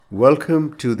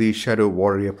Welcome to the Shadow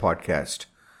Warrior podcast.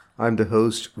 I'm the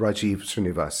host, Rajiv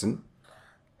Srinivasan,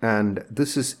 and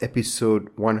this is episode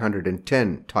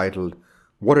 110 titled,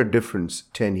 What a Difference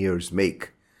 10 Years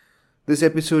Make. This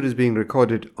episode is being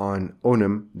recorded on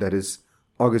Onam, that is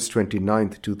August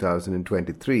 29th,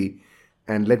 2023,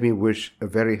 and let me wish a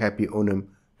very happy Onam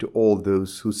to all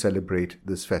those who celebrate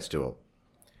this festival.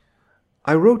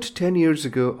 I wrote 10 years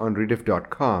ago on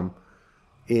Rediff.com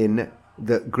in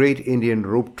The Great Indian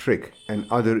Rope Trick and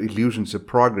Other Illusions of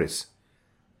Progress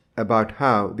about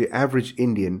how the average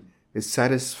Indian is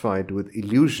satisfied with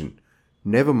illusion,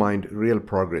 never mind real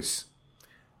progress.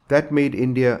 That made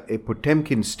India a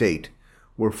Potemkin state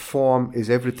where form is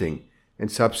everything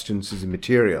and substance is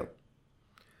immaterial.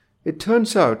 It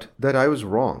turns out that I was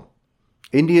wrong.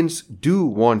 Indians do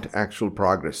want actual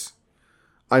progress.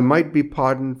 I might be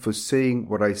pardoned for saying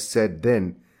what I said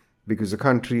then, because the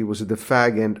country was at the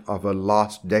fag end of a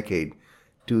lost decade,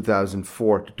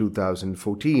 2004 to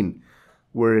 2014,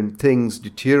 wherein things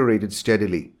deteriorated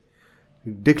steadily.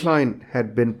 Decline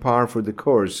had been par for the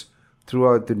course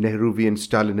throughout the Nehruvian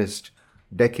Stalinist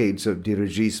decades of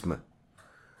dirigisme.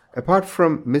 Apart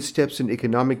from missteps in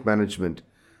economic management,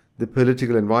 the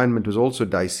political environment was also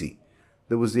dicey.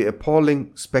 There was the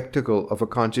appalling spectacle of a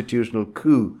constitutional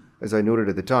coup, as I noted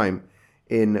at the time,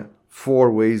 in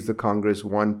 4 ways the Congress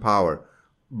won power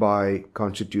by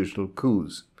constitutional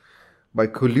coups. By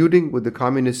colluding with the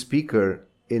communist speaker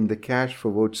in the cash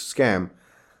for votes scam,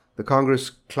 the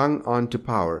Congress clung on to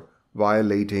power,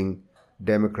 violating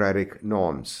democratic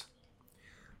norms.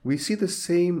 We see the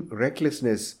same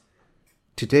recklessness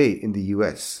today in the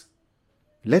US.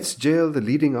 Let's jail the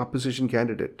leading opposition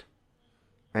candidate.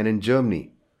 And in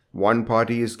Germany, one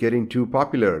party is getting too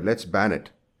popular, let's ban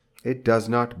it. It does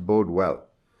not bode well.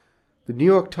 The New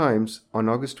York Times on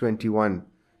August 21,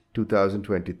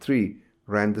 2023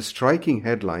 ran the striking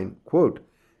headline, quote,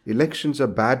 "Elections are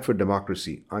bad for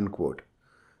democracy," unquote,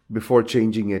 before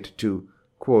changing it to,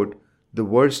 quote, "The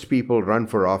worst people run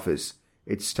for office.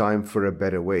 It's time for a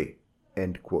better way,"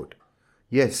 end quote.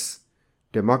 Yes,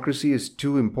 democracy is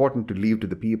too important to leave to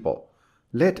the people.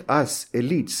 Let us,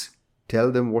 elites,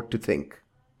 tell them what to think.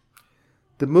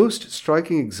 The most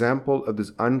striking example of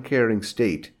this uncaring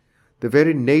state, the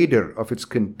very nadir of its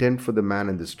contempt for the man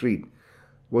in the street,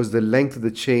 was the length of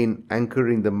the chain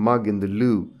anchoring the mug in the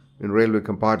loo in railway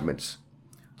compartments,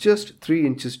 just 3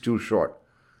 inches too short,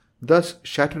 thus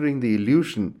shattering the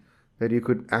illusion that you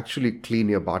could actually clean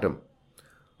your bottom.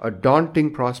 A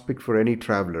daunting prospect for any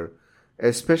traveler,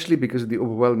 especially because of the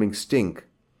overwhelming stink,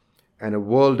 and a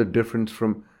world of difference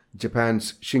from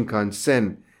Japan's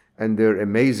Shinkansen and their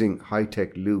amazing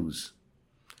high-tech loos.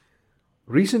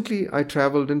 Recently, I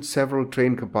traveled in several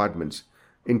train compartments,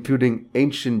 including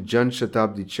ancient Jan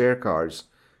Shatabdi chair cars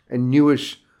and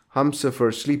newish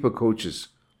Humsafar sleeper coaches,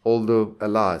 although,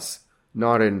 alas,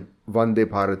 not in Vande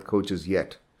Bharat coaches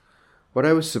yet. But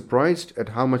I was surprised at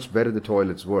how much better the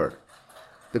toilets were.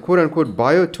 The quote-unquote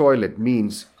bio-toilet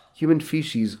means human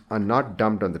feces are not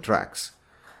dumped on the tracks.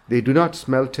 They do not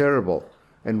smell terrible,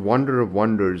 and wonder of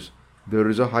wonders, there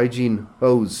is a hygiene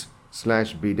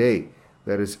hose/bidet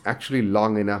that is actually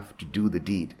long enough to do the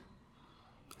deed.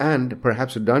 And,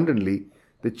 perhaps redundantly,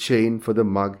 the chain for the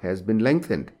mug has been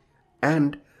lengthened.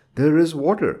 And there is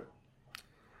water.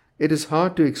 It is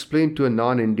hard to explain to a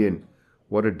non-Indian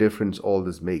what a difference all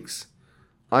this makes.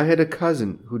 I had a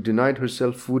cousin who denied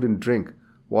herself food and drink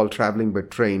while traveling by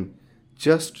train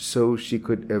just so she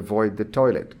could avoid the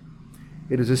toilet.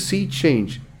 It is a sea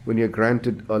change when you're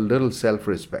granted a little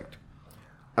self-respect.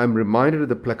 I'm reminded of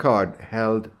the placard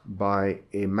held by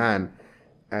a man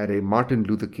at a Martin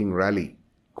Luther King rally,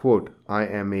 quote, "I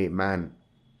am a man,"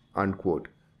 unquote.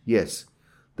 Yes,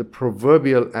 the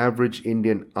proverbial average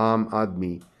Indian Aam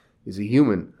Aadmi is a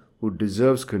human who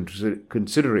deserves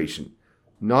consideration,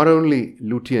 not only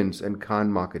Lutyens and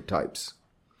Khan market types.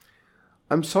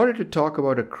 I'm sorry to talk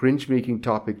about a cringe-making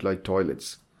topic like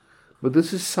toilets, but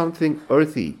this is something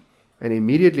earthy and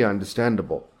immediately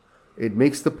understandable. It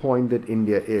makes the point that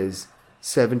India is,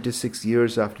 76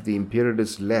 years after the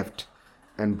imperialists left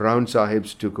and Brown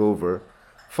Sahibs took over,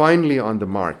 finally on the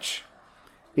march.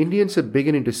 Indians are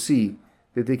beginning to see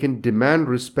that they can demand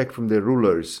respect from their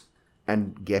rulers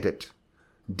and get it.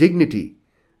 Dignity,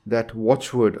 that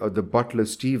watchword of the butler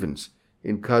Stevens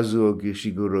in Kazuo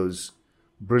Gishiguro's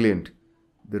brilliant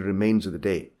The Remains of the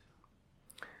Day.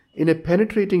 In a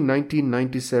penetrating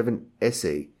 1997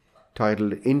 essay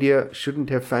titled "India Shouldn't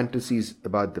Have Fantasies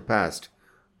About the Past,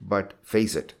 But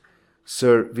Face It,"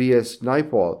 Sir V.S.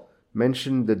 Naipaul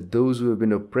mentioned that those who have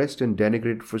been oppressed and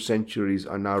denigrated for centuries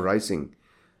are now rising,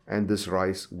 and this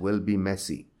rise will be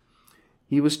messy.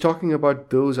 He was talking about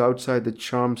those outside the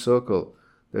charm circle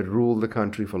that ruled the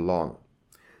country for long.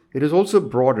 It is also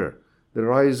broader, the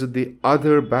rise of the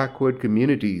other backward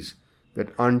communities,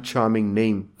 that uncharming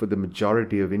name for the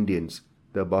majority of Indians,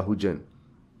 the Bahujan.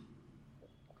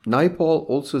 Naipaul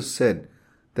also said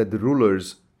that the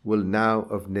rulers will now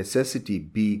of necessity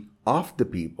be of the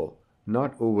people,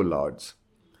 not overlords.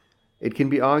 It can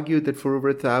be argued that for over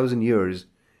 1,000 years,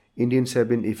 Indians have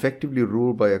been effectively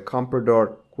ruled by a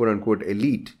comprador, quote-unquote,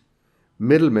 elite,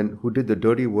 middlemen who did the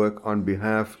dirty work on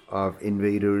behalf of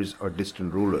invaders or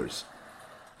distant rulers.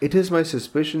 It is my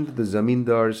suspicion that the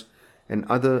zamindars and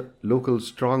other local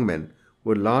strongmen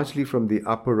were largely from the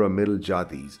upper or middle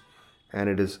jatis, and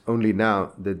it is only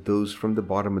now that those from the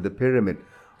bottom of the pyramid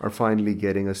are finally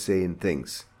getting a say in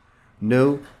things.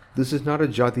 No, this is not a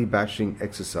jati bashing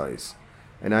exercise,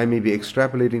 and I may be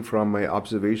extrapolating from my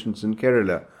observations in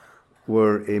Kerala,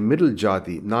 where a middle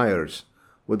jati, Nayars,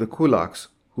 were the kulaks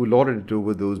who lorded it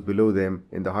over those below them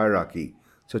in the hierarchy,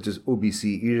 such as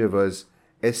OBC Iravas,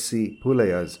 SC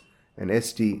Pulayas, and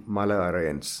ST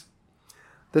Malaarayans.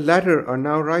 The latter are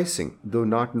now rising, though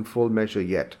not in full measure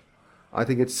yet. I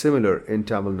think it's similar in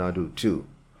Tamil Nadu too.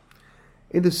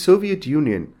 In the Soviet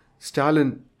Union,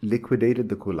 Stalin liquidated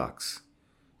the kulaks.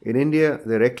 In India,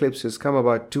 their eclipse has come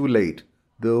about too late,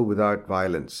 though without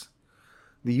violence.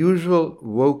 The usual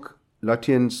woke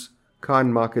Lutyens,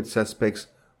 Khan market suspects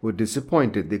were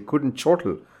disappointed they couldn't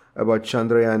chortle about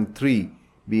Chandrayaan 3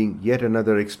 being yet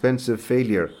another expensive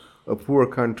failure a poor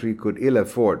country could ill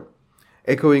afford,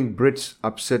 echoing Brits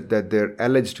upset that their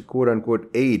alleged quote-unquote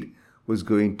aid was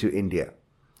going to India.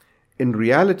 In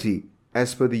reality,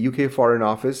 as per the UK Foreign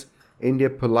Office, India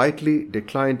politely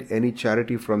declined any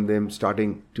charity from them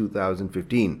starting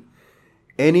 2015.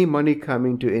 Any money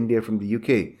coming to India from the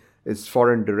UK is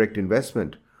foreign direct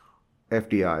investment,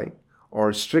 FDI,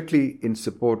 or strictly in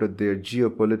support of their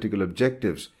geopolitical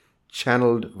objectives,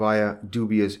 channeled via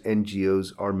dubious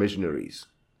NGOs or missionaries.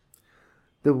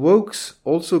 The Wokes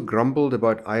also grumbled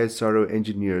about ISRO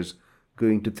engineers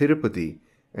going to Tirupati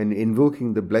and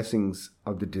invoking the blessings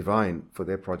of the divine for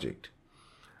their project.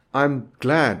 I'm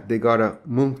glad they got a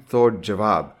munh tod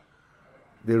jawab.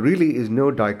 There really is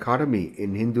no dichotomy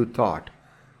in Hindu thought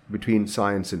between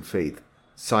science and faith.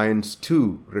 Science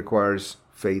too requires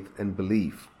faith and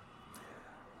belief.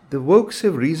 The Wokes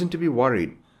have reason to be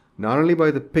worried, not only by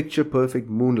the picture-perfect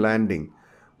moon landing,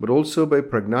 but also by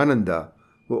Pragnananda,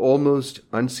 who almost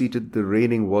unseated the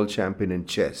reigning world champion in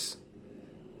chess,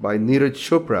 by Neeraj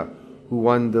Chopra, who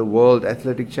won the World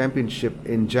Athletic Championship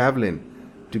in javelin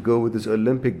to go with his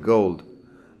Olympic gold,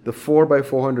 the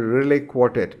 4x400 relay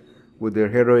quartet with their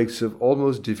heroics of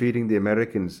almost defeating the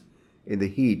Americans in the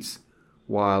heats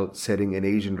while setting an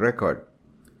Asian record,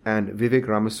 and Vivek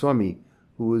Ramaswamy,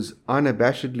 who is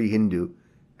unabashedly Hindu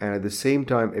and at the same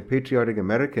time a patriotic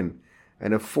American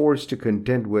and a force to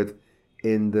contend with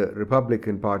in the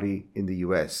Republican Party in the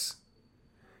US.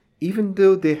 Even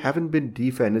though they haven't been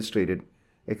defenestrated,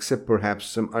 except perhaps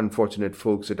some unfortunate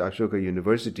folks at Ashoka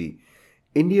University,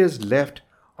 India's left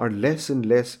are less and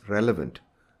less relevant,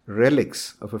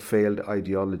 relics of a failed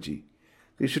ideology.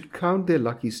 They should count their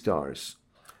lucky stars.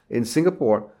 In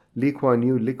Singapore, Lee Kuan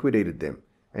Yew liquidated them,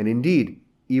 and indeed,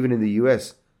 even in the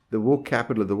US, the woke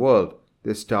capital of the world,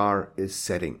 their star is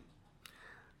setting.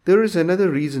 There is another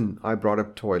reason I brought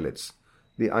up toilets,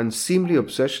 the unseemly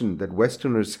obsession that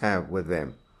Westerners have with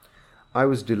them. I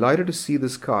was delighted to see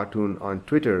this cartoon on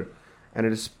Twitter, and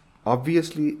it is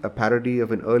obviously a parody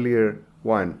of an earlier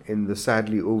one in the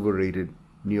sadly overrated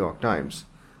New York Times.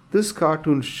 This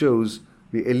cartoon shows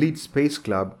the elite space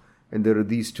club, and there are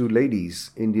these two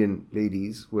ladies, Indian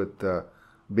ladies with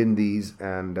bindis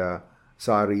and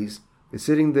saris,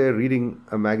 sitting there reading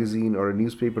a magazine or a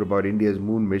newspaper about India's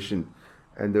moon mission,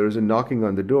 and there is a knocking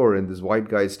on the door, and this white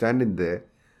guy standing there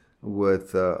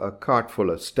with a cart full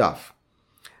of stuff.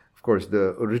 Of course,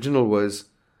 the original was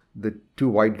the two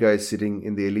white guys sitting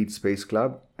in the elite space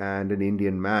club and an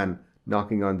Indian man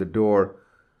knocking on the door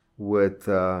with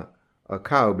a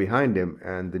cow behind him,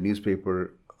 and the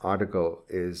newspaper article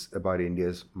is about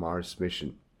India's Mars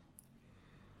mission.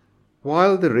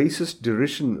 While the racist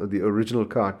derision of the original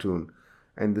cartoon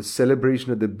and the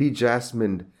celebration of the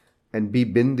be-jasmined and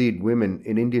be-bindied women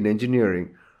in Indian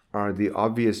engineering are the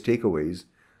obvious takeaways,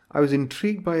 I was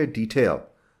intrigued by a detail.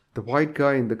 The white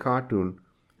guy in the cartoon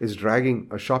is dragging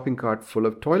a shopping cart full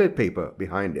of toilet paper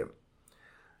behind him.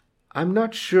 I'm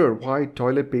not sure why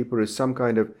toilet paper is some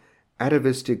kind of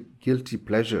atavistic guilty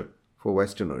pleasure for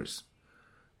Westerners.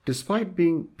 Despite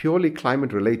being purely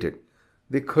climate-related,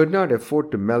 they could not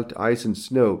afford to melt ice and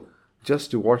snow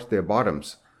just to wash their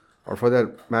bottoms, or for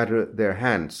that matter their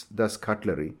hands, thus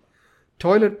cutlery.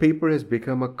 Toilet paper has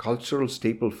become a cultural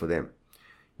staple for them.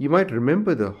 You might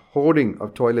remember the hoarding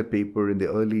of toilet paper in the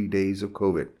early days of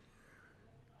COVID.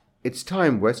 It's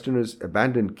time Westerners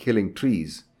abandoned killing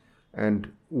trees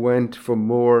and went for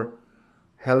more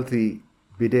healthy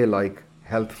bidet-like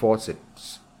health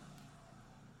faucets.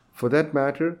 For that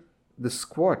matter, the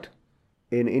squat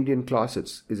in Indian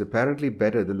closets is apparently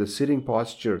better than the sitting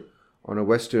posture on a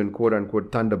Western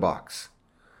quote-unquote thunderbox.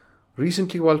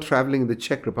 Recently, while traveling in the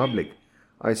Czech Republic,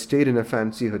 I stayed in a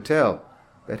fancy hotel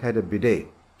that had a bidet.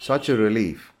 Such a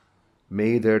relief.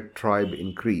 May their tribe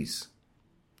increase.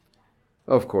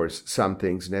 Of course, some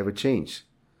things never change.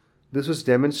 This was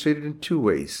demonstrated in two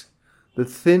ways. The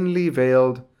thinly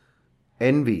veiled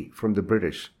envy from the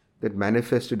British that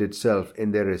manifested itself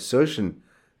in their assertion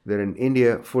that an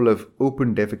India full of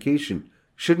open defecation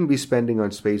shouldn't be spending on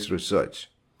space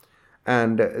research.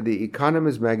 And The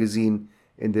Economist magazine,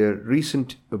 in their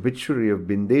recent obituary of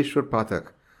Bindeshwar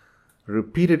Pathak,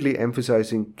 repeatedly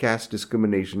emphasizing caste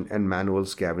discrimination and manual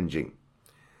scavenging.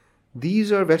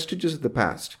 These are vestiges of the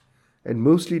past, and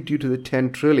mostly due to the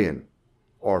 10 trillion,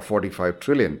 or 45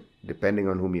 trillion, depending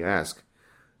on whom you ask,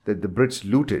 that the Brits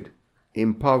looted,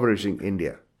 impoverishing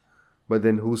India. But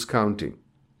then who's counting?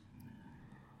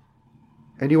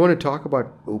 And you want to talk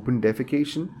about open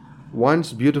defecation?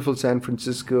 Once beautiful San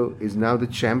Francisco is now the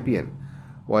champion,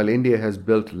 while India has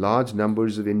built large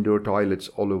numbers of indoor toilets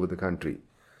all over the country.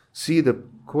 See the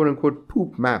quote-unquote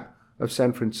poop map of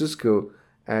San Francisco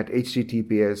at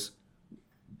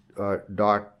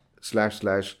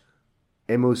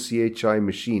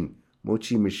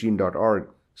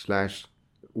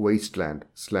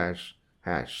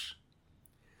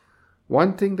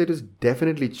One thing that has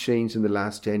definitely changed in the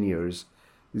last 10 years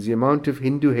is the amount of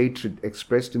Hindu hatred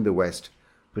expressed in the West,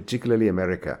 particularly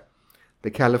America. The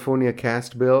California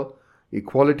caste bill,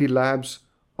 Equality Labs,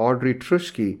 Audrey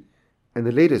Truschke, and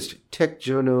the latest tech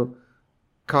journal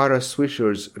Kara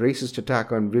Swisher's racist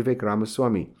attack on Vivek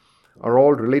Ramaswamy are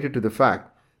all related to the fact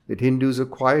that Hindus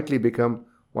have quietly become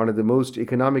one of the most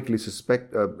economically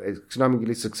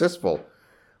successful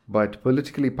but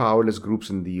politically powerless groups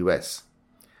in the US.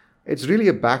 It's really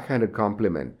a backhanded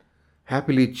compliment,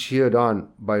 happily cheered on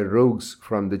by rogues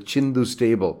from the Chindu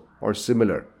stable or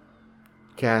similar.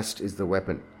 Caste is the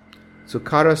weapon. So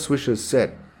Kara Swisher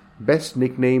said, best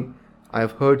nickname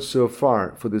I've heard so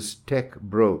far for this tech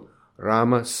bro,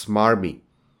 Rama Smarmy.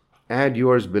 Add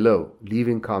yours below,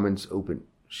 leaving comments open,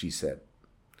 she said.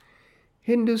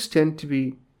 Hindus tend to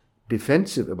be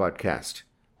defensive about caste,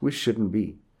 which shouldn't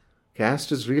be.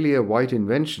 Caste is really a white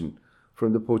invention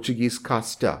from the Portuguese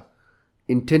casta,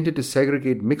 intended to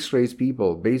segregate mixed-race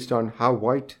people based on how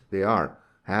white they are,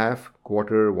 half,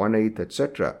 quarter, one-eighth,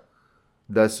 etc.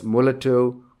 Thus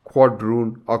mulatto,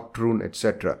 quadroon, octoroon,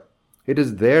 etc. It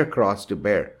is their cross to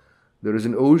bear. There is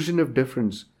an ocean of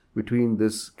difference between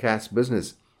this caste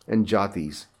business and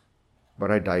jatis.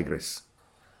 But I digress.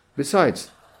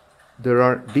 Besides, there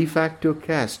are de facto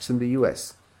castes in the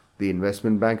US. The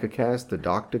investment banker caste, the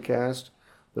doctor caste,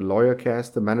 the lawyer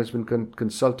caste, the management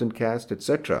consultant caste,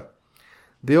 etc.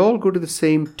 They all go to the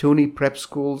same Tony prep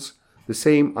schools, the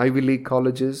same Ivy League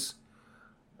colleges.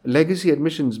 Legacy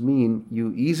admissions mean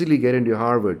you easily get into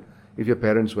Harvard if your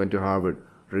parents went to Harvard,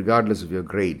 regardless of your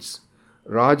grades.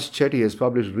 Raj Chetty has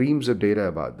published reams of data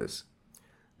about this.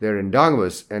 They're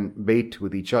endogamous and bait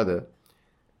with each other,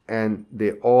 and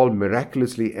they all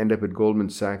miraculously end up at Goldman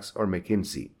Sachs or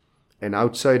McKinsey. An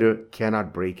outsider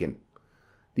cannot break in.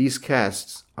 These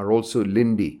castes are also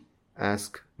Lindy,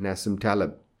 ask Nassim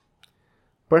Taleb.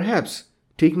 Perhaps,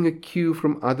 taking a cue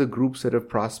from other groups that have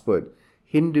prospered,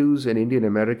 Hindus and Indian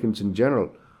Americans in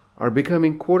general are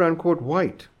becoming quote-unquote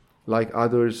white, like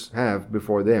others have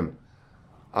before them.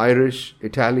 Irish,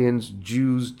 Italians,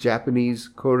 Jews, Japanese,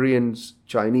 Koreans,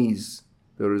 Chinese,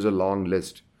 there is a long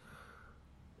list.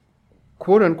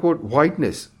 Quote-unquote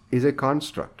whiteness is a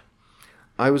construct.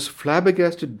 I was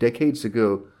flabbergasted decades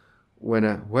ago when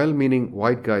a well-meaning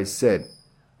white guy said,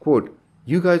 quote,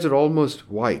 "You guys are almost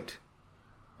white."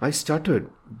 I stuttered,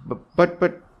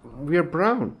 but we're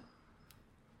brown.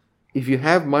 If you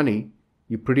have money,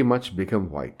 you pretty much become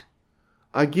white.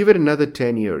 I give it another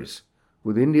 10 years,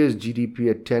 with India's GDP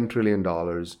at $10 trillion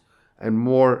and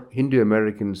more Hindu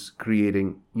Americans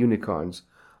creating unicorns.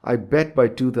 I bet by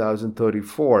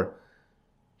 2034,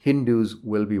 Hindus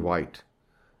will be white.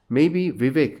 Maybe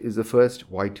Vivek is the first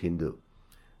white Hindu.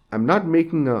 I'm not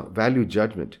making a value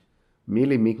judgment,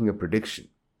 merely making a prediction.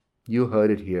 You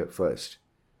heard it here first.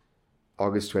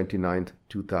 August 29th,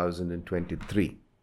 2023.